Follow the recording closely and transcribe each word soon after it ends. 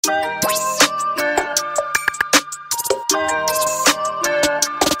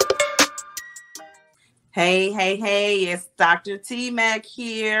Hey, it's Dr. T-Mac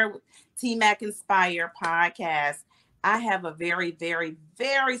here, T-Mac Inspire Podcast. I have a very, very,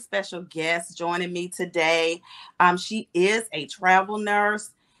 very special guest joining me today. She is a travel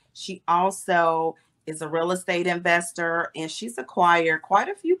nurse. She also is a real estate investor, and she's acquired quite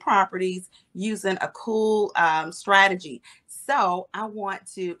a few properties using a cool strategy. So I want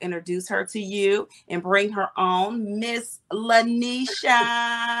to introduce her to you and bring her on, Miss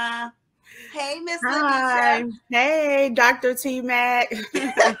Lanesha. Hey, Miss Hi. Lanesha. Hey, Dr. T-Mac.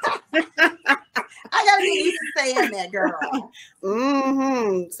 I gotta get used to saying that, girl.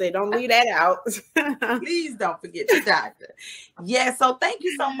 Say, don't leave that out. Please don't forget your doctor. Yeah, so thank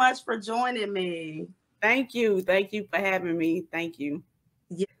you so much for joining me. Thank you. Thank you for having me. Thank you.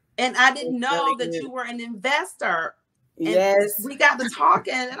 Yeah. And I didn't know that you were an investor. And yes. we got to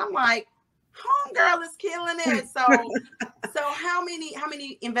talking, and I'm like, homegirl is killing it. So how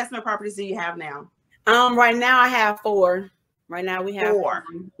many investment properties do you have now? Right now I have 4. Right now we have 4.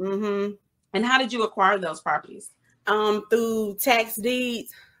 And how did you acquire those properties? Through tax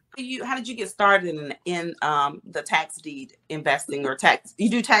deeds. How did you get started in the tax deed investing or tax? You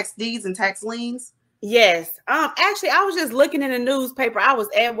do tax deeds and tax liens? Yes. Actually, I was just looking in the newspaper. I was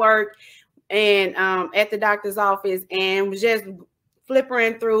at work and at the doctor's office and was just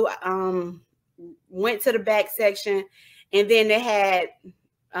flipping through. Went to the back section, and then they had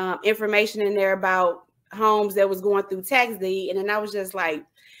information in there about homes that was going through tax deed. And then I was just like,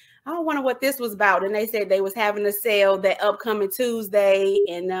 I wonder what this was about. And they said they was having a sale that upcoming Tuesday,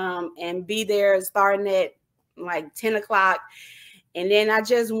 and be there starting at like 10 o'clock. And then I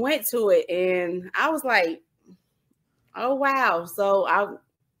just went to it, and I was like, oh wow. So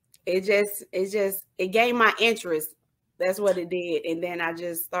it gained my interest. That's what it did. And then I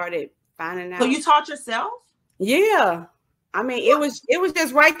just started finding out. So you taught yourself? Yeah. I mean, it was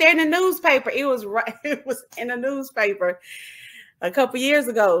just right there in the newspaper. It was in the newspaper a couple years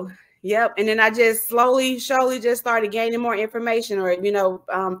ago. Yep. And then I just surely just started gaining more information, or,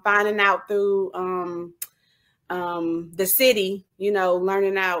 finding out through the city,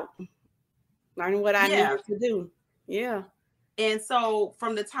 learning what I needed to do. Yeah. And so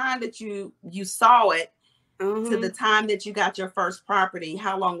from the time that you saw it to the time that you got your first property,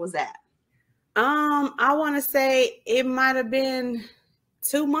 how long was that? I want to say it might have been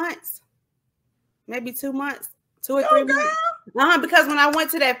 2 months, maybe 2 months, 2 or 3 months. Because when I went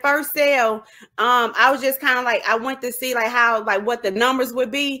to that first sale, I was just kind of like, I went to see what the numbers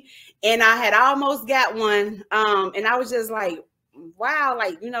would be, and I had almost got one. And I was just like, wow,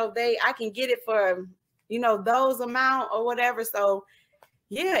 I can get it for, those amount or whatever. So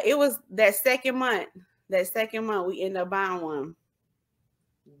yeah, it was that second month we ended up buying one.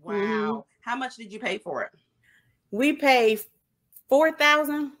 Wow. How much did you pay for it? We paid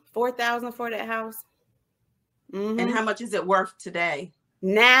 $4,000 for that house. And how much is it worth today?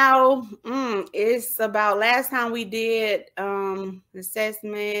 Now, it's about, last time we did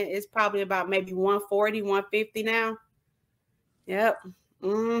assessment, it's probably about maybe 140, 150 now. Yep.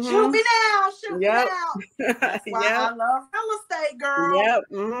 Shoot me now. That's why I love real estate, girl. Yep.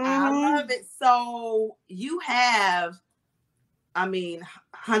 I love it. So you have,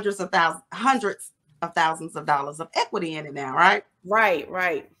 hundreds of thousands of dollars of equity in it now, right? Right.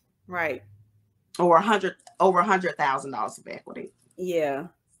 Over $100,000 of equity. Yeah.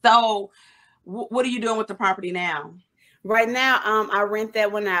 So what are you doing with the property now? Right now, I rent that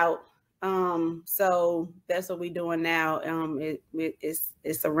one out. So that's what we're doing now.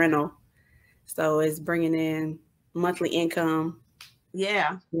 It's a rental. So it's bringing in monthly income.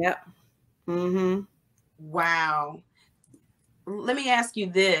 Yeah. Yep. Wow. Let me ask you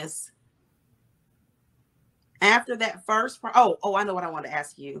this. After that first, I know what I want to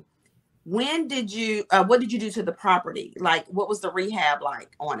ask you. When did you, what did you do to the property? Like, what was the rehab like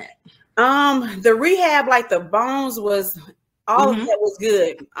on it? The rehab, like the bones was, all of that was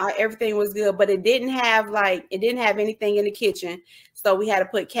good. Everything was good, but it didn't have anything in the kitchen. So we had to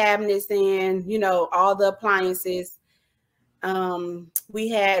put cabinets in, all the appliances. We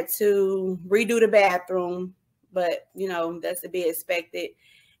had to redo the bathroom, but that's to be expected.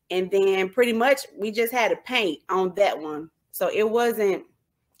 And then pretty much we just had to paint on that one. So it was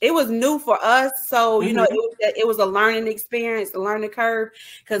new for us. So, it was a learning experience, a learning curve,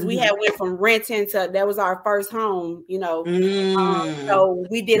 because we had went from renting to, that was our first home, so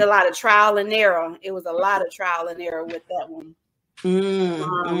we did a lot of trial and error. It was a lot of trial and error with that one.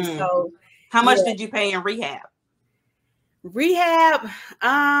 So how much did you pay in rehab? Rehab,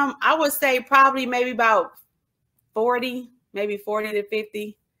 I would say probably maybe about 40, maybe 40 to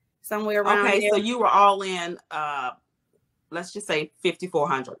 50. somewhere around Okay, there. so you were all in. Let's just say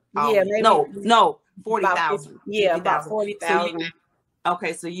 5,400. Yeah, maybe No, about 40,000. 50. Yeah, about 50,000. So you 40,000.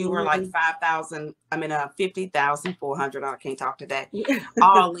 okay? So you were like Mm-hmm. 5,000. I mean, 50,400. I can't talk today.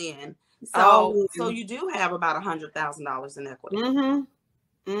 All in. All So in. you do have about $100,000 in equity.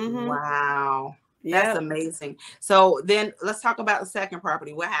 Mm-hmm. Mm-hmm. Wow, that's Yep. amazing. So then let's talk about the second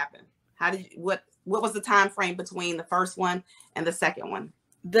property. What happened? How did you, what was the time frame between the first one and the second one?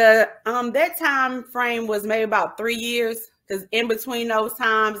 That time frame was maybe about 3 years, because in between those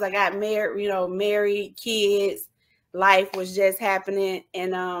times I got married, married, kids, life was just happening,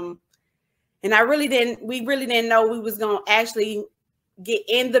 and we really didn't know we was gonna actually get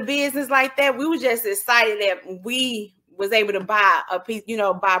in the business like that. We were just excited that we was able to buy a piece,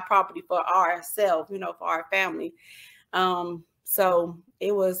 buy property for ourselves, for our family. So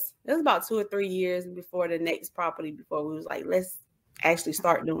it was about 2 or 3 years before the next property, before we was like, let's actually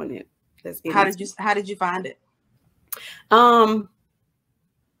start doing it. Let's get How did you find it? um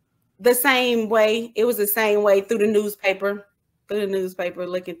the same way. It was the same way, through the newspaper,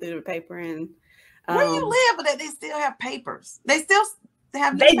 looking through the paper. And Where you live, but they still have papers. They still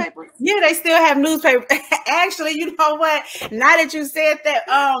have they newspapers. they still have newspaper. Actually, you know what? Now that you said that,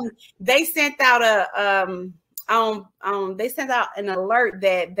 they sent out they sent out an alert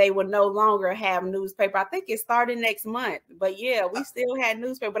that they would no longer have newspaper. I think it started next month. But yeah, we still had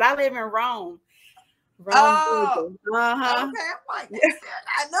newspaper. But I live in Rome. Oh, Uh-huh. okay. I'm like, they still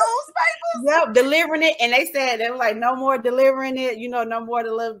got newspapers. Yep, delivering it. And they were like, no more delivering it, no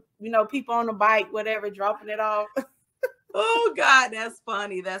more people on the bike, whatever, dropping it off. Oh God, that's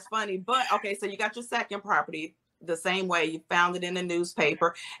funny. That's funny. But okay, so you got your second property the same way. You found it in the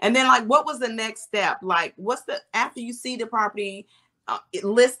newspaper. And then like what was the next step? Like after you see the property it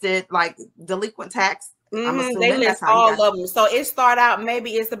listed, like delinquent tax? I'm They assuming list that's how you all of them. So it start out,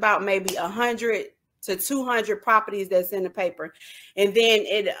 it's about maybe 100 to 200 properties that's in the paper. And then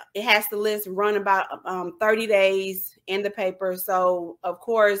it has to run about 30 days in the paper. So of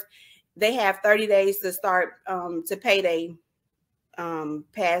course they have 30 days to start to pay their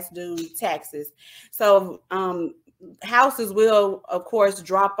past due taxes. So houses will of course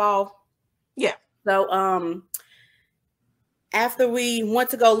drop off. Yeah. So after we went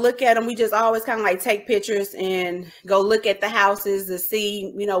to go look at them, we just always kind of like take pictures and go look at the houses to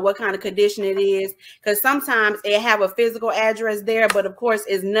see, what kind of condition it is. Because sometimes it have a physical address there, but of course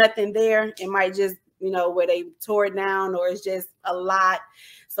it's nothing there. It might just, where they tore it down, or it's just a lot.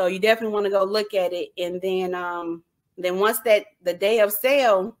 So you definitely want to go look at it. And then once the day of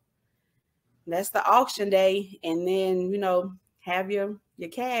sale, that's the auction day. And then, have your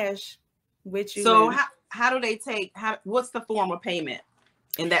cash with you. So how do they what's the form of payment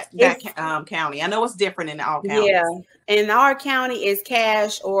in that county? I know it's different in all counties. Yeah, in our county is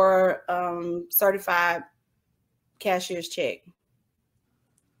cash or certified cashier's check.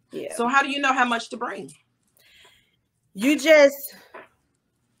 Yeah. So how do you know how much to bring? You just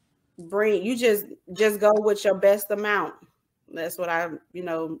go with your best amount. That's what I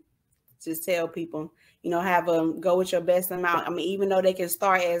just tell people. Have them go with your best amount. I mean, even though they can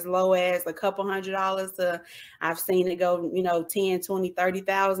start as low as a couple $100 to, I've seen it go, 10, 20,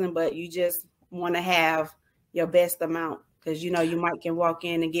 30,000, but you just want to have your best amount, because, you might can walk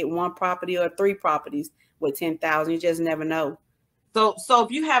in and get one property or 3 properties with 10,000. You just never know. So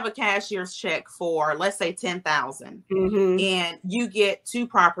if you have a cashier's check for, let's say 10,000, and you get 2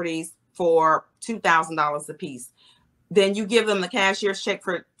 properties for $2,000 a piece, then you give them the cashier's check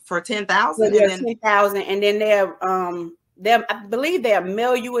for 10,000, and then 10,000, and then I believe they'll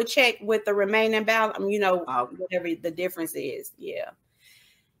mail you a check with the remaining balance. Whatever the difference is. Yeah.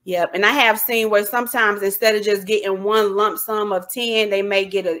 Yep. And I have seen where sometimes instead of just getting one lump sum of 10, they may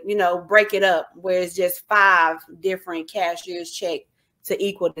get break it up where it's just 5 different cashier's check to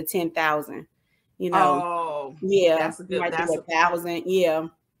equal the 10,000. Oh, yeah, that's a good. That's 1,000. Yeah,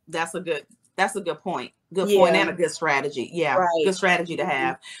 that's a good point. Good point, and a good strategy. Yeah, right. Good strategy to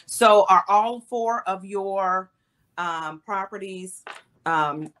have. So are all 4 of your properties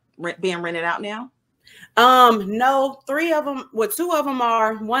being rented out now? No, 3 of them. Well, 2 of them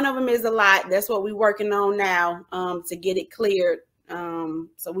are. One of them is a lot. That's what we're working on now to get it cleared.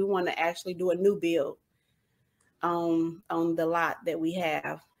 So we want to actually do a new build on the lot that we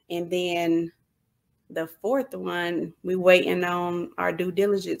have. And then the 4th one, we're waiting on our due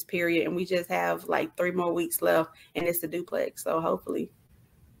diligence period, and we just have like 3 more weeks left, and it's a duplex. So hopefully,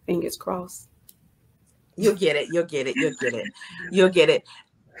 fingers crossed. You'll get it. You'll get it. You'll get it. You'll get it.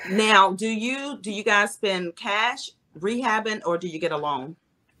 Now, do you guys spend cash rehabbing, or do you get a loan?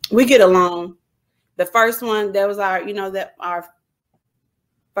 We get a loan. The first one, that was our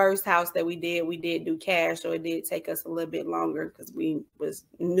first house that we did do cash, so it did take us a little bit longer because we was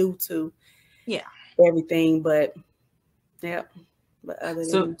new to everything. But yeah, but other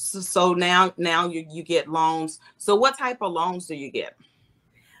than so now you get loans. So what type of loans do you get?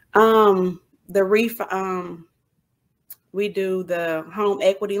 We do the home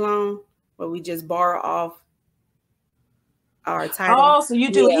equity loan where we just borrow off our title. Oh, so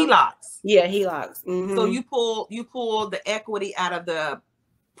you do HELOCs? Yeah, HELOCs. Mm-hmm. So you pull the equity out of the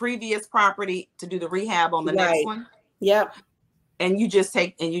previous property to do the rehab on the next one. Yep. And you just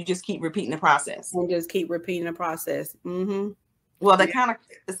keep repeating the process. And just keep repeating the process. Mm-hmm. Well,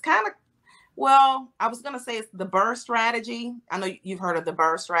 well, I was gonna say it's the BRRRR strategy. I know you've heard of the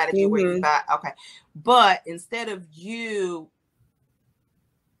BRRRR strategy where you buy, but instead of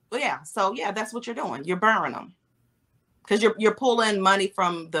that's what you're doing. You're burning them because you're pulling money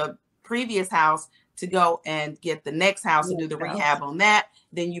from the previous house to go and get the next house and do the rehab on that.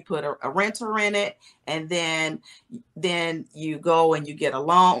 Then you put a renter in it, and then you go and you get a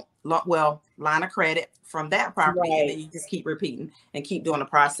line of credit from that property, and then you just keep repeating and keep doing the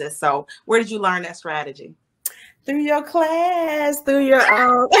process. So where did you learn that strategy? Through your class, through your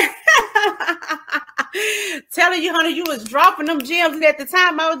telling you, honey, you was dropping them gems. And at the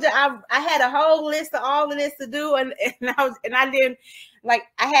time, I had a whole list of all of this to do, and I didn't I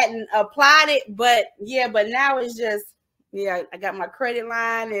hadn't applied it, but now it's just I got my credit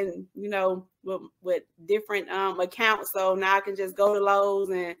line and with different accounts, so now I can just go to Lowe's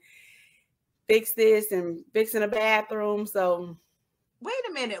and fix this and fixing a bathroom. So wait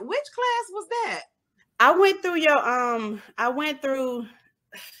a minute, which class was that? I went through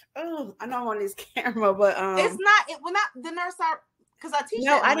oh, I know I'm on this camera, but it's not the nurse because I teach.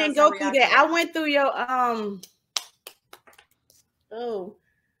 No, I didn't go through that. I went through your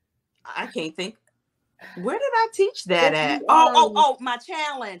I can't think. Where did I teach that at? My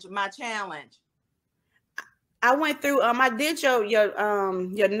challenge. I went through I did your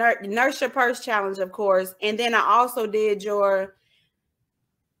Nurse Your Purse challenge, of course, and then I also did your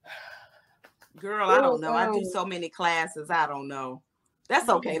girl. I don't know. I do so many classes. I don't know. That's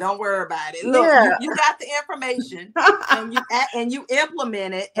okay. Don't worry about it. Look, you got the information and you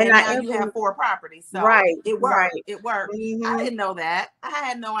implement it, and now you have 4 properties. So it worked. Right. It worked. Mm-hmm. I didn't know that. I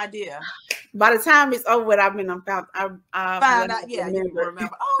had no idea. By the time it's over, I found out. Yeah, you remember.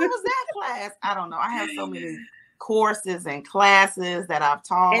 Oh, it was that class. I don't know. I have so many courses and classes that I've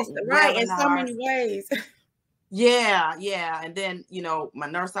taught. In so many ways. Yeah. And then my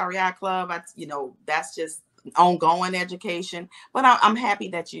Nurse REI Club. That's just ongoing education. But I'm happy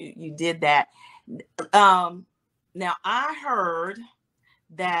that you did that. Now I heard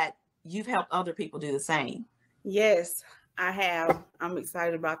that you've helped other people do the same. Yes, I have. I'm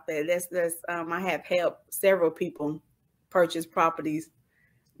excited about that. That's I have helped several people purchase properties.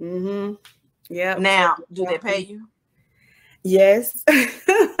 Mm-hmm. Yeah. Now, do they pay you? Yes.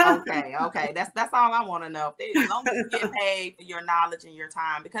 Okay. That's all I want to know. As long as you get paid for your knowledge and your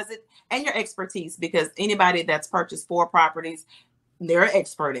time, and your expertise, because anybody that's purchased 4 properties, they're an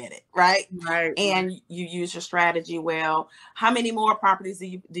expert in it, right? Right. And you use your strategy well. How many more properties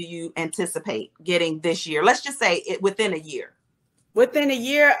do you anticipate getting this year? Let's just say it within a year. Within a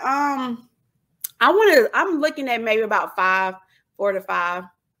year, I'm looking at maybe about 4 to 5.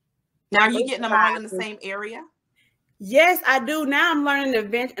 Now, are you getting them all in the same area? Yes, I do. Now I'm learning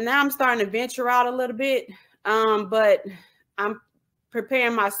now I'm starting to venture out a little bit. But I'm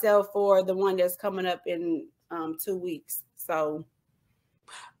preparing myself for the one that's coming up in 2 weeks. So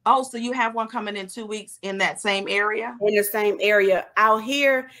so you have one coming in 2 weeks in that same area? In the same area. Out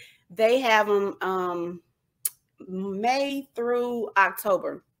here, they have them May through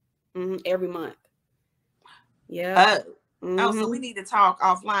October, every month. Yeah. So we need to talk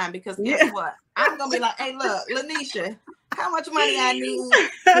offline, because guess what? I'm gonna be like, hey, look, Lanesha, how much money I need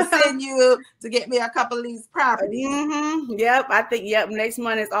to send you to get me a couple of these properties? Mm-hmm. Yep, I think next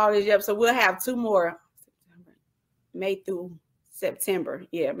month is August. Yep, so we'll have 2 more, May through September.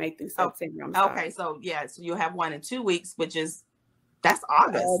 Yeah, May through September. Okay, so you'll have one in 2 weeks, that's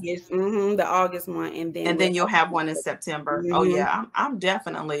August. The August month, and then you'll have one in September. Mm-hmm. Oh yeah, I'm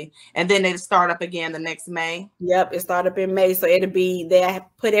definitely. And then they start up again the next May. Yep, it started up in May, so it'll be they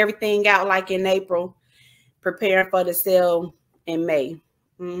put everything out like in April, preparing for the sale in May.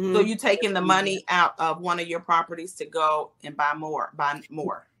 Mm-hmm. So you taking the money out of one of your properties to go and buy more.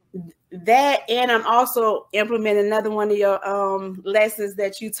 That, and I'm also implementing another one of your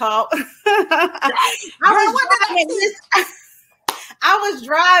I was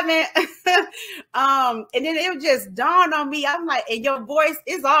driving, and then it just dawned on me. I'm like, and your voice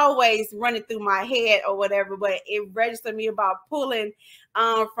is always running through my head or whatever, but it registered me about pulling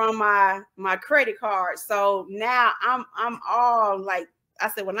from my credit card. So now I'm all like, I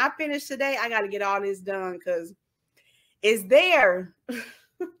said, when I finish today, I got to get all this done because it's there.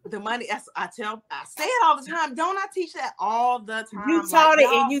 The money, I say it all the time. Don't I teach that all the time? You taught it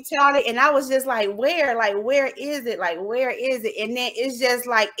and you taught it, and I was just like, where is it? Like, where is it? And then it's just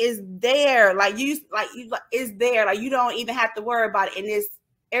like, it's there. It's there. Like, you don't even have to worry about it. And it's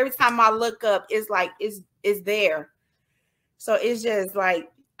every time I look up, it's like, it's there. So it's just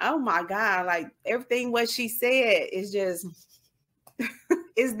like, oh my God, like everything what she said is just,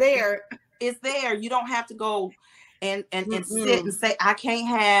 it's there. It's there. You don't have to go and sit and say, I can't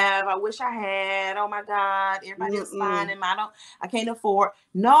have, I wish I had, oh my God, everybody's fine and I can't afford.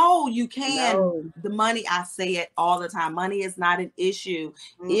 No, you can. No. The money, I say it all the time. Money is not an issue.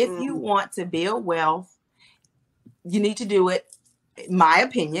 If you want to build wealth, you need to do it, in my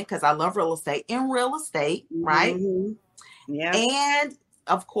opinion, because I love real estate, right? Yeah. And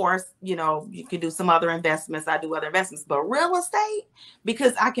of course, you know, you can do some other investments. I do other investments, but real estate,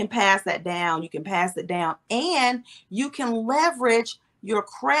 because I can pass that down. You can pass it down and you can leverage your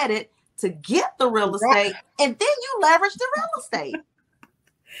credit to get the real estate. And then you leverage the real estate.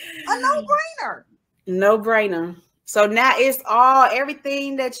 A no-brainer. No-brainer. So now it's all,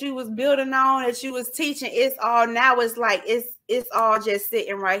 everything that you was building on, that you was teaching, it's all, now it's like, it's all just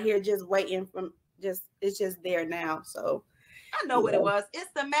sitting right here, just waiting it's just there now. So I know what it was. It's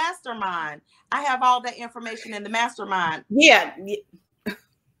the mastermind. I have all that information in the mastermind. Yeah.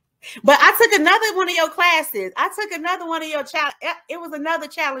 But I took another one of your classes. I took another one of your challenge. It was another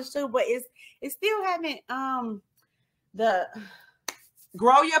challenge too, but it's still haven't the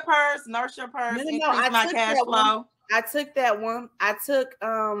grow your purse, nurse your purse, increase my cash flow. I took that one. I took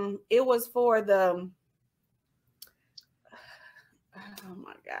it was for the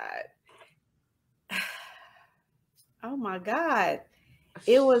oh my God.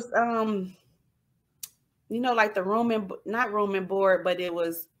 It was you know, like the not room and board, but it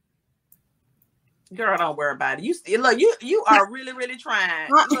was, girl, don't worry about it. You are really, really trying.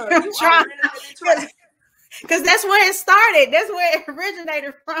 Look, you are really, really trying. Because that's where it started. That's where it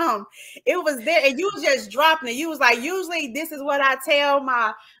originated from. It was there, and you was just dropping it. You was like, usually this is what I tell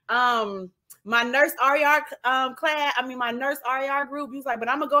my my nurse RER class. I mean, my nurse RER group. You was like, but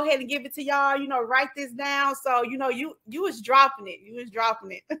I'm gonna go ahead and give it to y'all. You know, write this down. So you know, you was dropping it. You was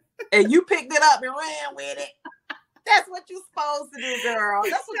dropping it, and you picked it up and ran with it. That's what you're supposed to do, girl.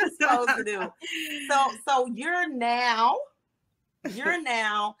 That's what you're supposed to do. So you're now.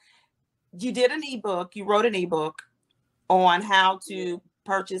 You did an ebook. You wrote an ebook on how to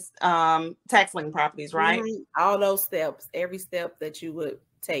purchase tax lien properties, right? All those steps, every step that you would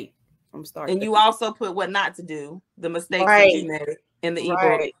take from start. And you also put what not to do, the mistakes that you made in the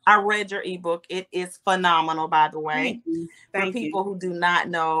ebook. I read your ebook. It is phenomenal, by the way. For people who do not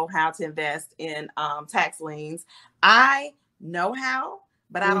know how to invest in tax liens. I know how,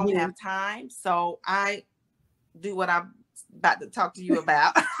 but I don't have time. So I do what I'm about to talk to you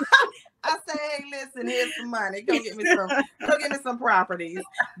about. I say, hey, listen, here's some money. Go get me some properties.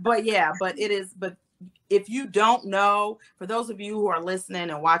 But if you don't know, for those of you who are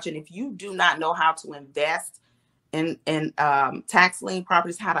listening and watching, if you do not know how to invest in tax lien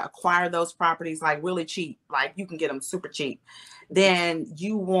properties, how to acquire those properties like really cheap, like you can get them super cheap, then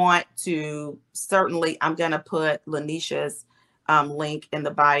you want to certainly, I'm going to put Lanesha's link in the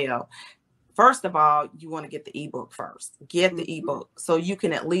bio. First of all, you want to get the ebook first. Get the ebook so you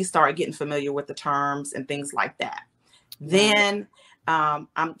can at least start getting familiar with the terms and things like that. Then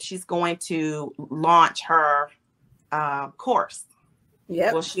she's going to launch her course.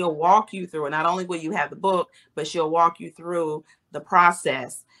 Yeah. Well, she'll walk you through it. Not only will you have the book, but she'll walk you through the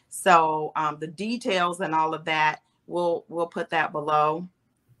process. So the details and all of that, we'll put that below.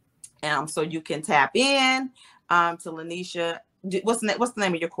 So you can tap in to Lanesha. What's the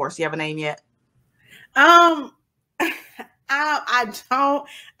name of your course? Do you have a name yet? I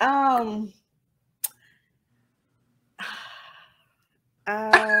don't.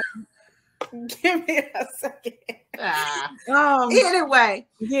 Give me a second. Anyway,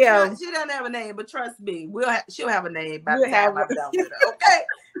 yeah, she doesn't have a name, but trust me, she'll have a name by the time I'm done with her. Okay,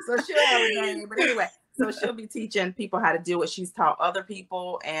 so she'll have a name. But anyway, so she'll be teaching people how to do it. She's taught other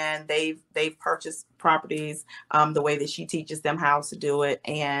people, and they've purchased properties the way that she teaches them how to do it.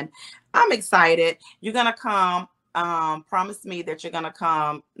 And I'm excited. You're gonna come. Promise me that you're gonna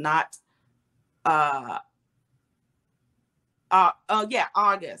come. Not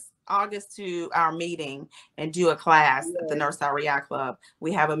August. August to our meeting and do a class at the Yes. Nurse REI Club.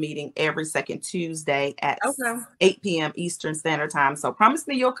 We have a meeting every second Tuesday at Okay. 8 p.m. Eastern Standard Time. So promise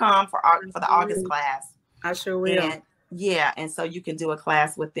me you'll come for the August class. I sure will. And yeah, and so you can do a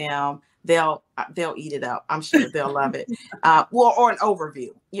class with them. They'll eat it up. I'm sure they'll love it. Well, or an overview.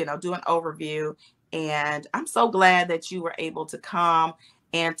 Do an overview. And I'm so glad that you were able to come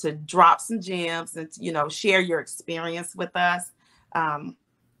and to drop some gems and share your experience with us. I'm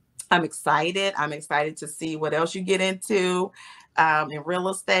excited. I'm excited to see what else you get into in real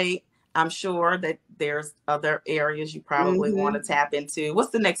estate. I'm sure that there's other areas you probably want to tap into.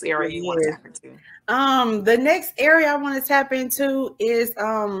 What's the next area you want to tap into? The next area I want to tap into is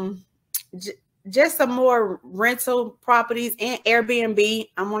just some more rental properties and Airbnb.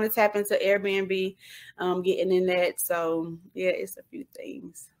 I want to tap into Airbnb, getting in that. So yeah, it's a few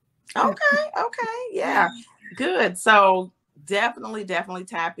things. Okay. Yeah. Good. So definitely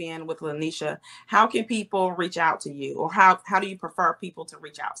tap in with Lanesha. How can people reach out to you, or how do you prefer people to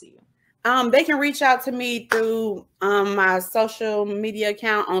reach out to you? They can reach out to me through my social media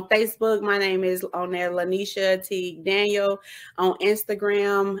account on Facebook. My name is on there, Lanesha T. Daniel. On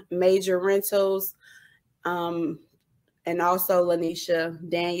Instagram, Major Rentals, and also Lanesha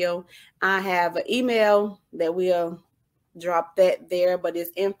Daniel. I have an email that we'll drop that there, but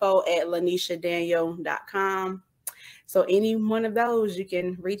it's info@laneshadaniel.com. So any one of those, you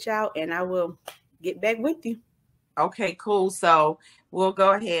can reach out and I will get back with you. Okay, cool. So we'll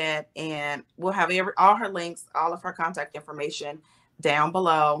go ahead and we'll have all her links, all of her contact information down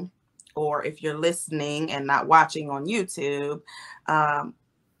below. Or if you're listening and not watching on YouTube,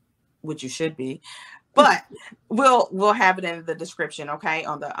 which you should be, but we'll have it in the description, okay,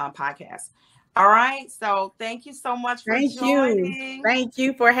 on the podcast. All right. So thank you so much for joining. Thank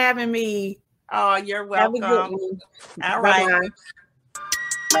you for having me. Oh, you're welcome. Have a good one. All right.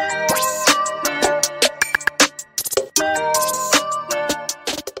 Bye-bye.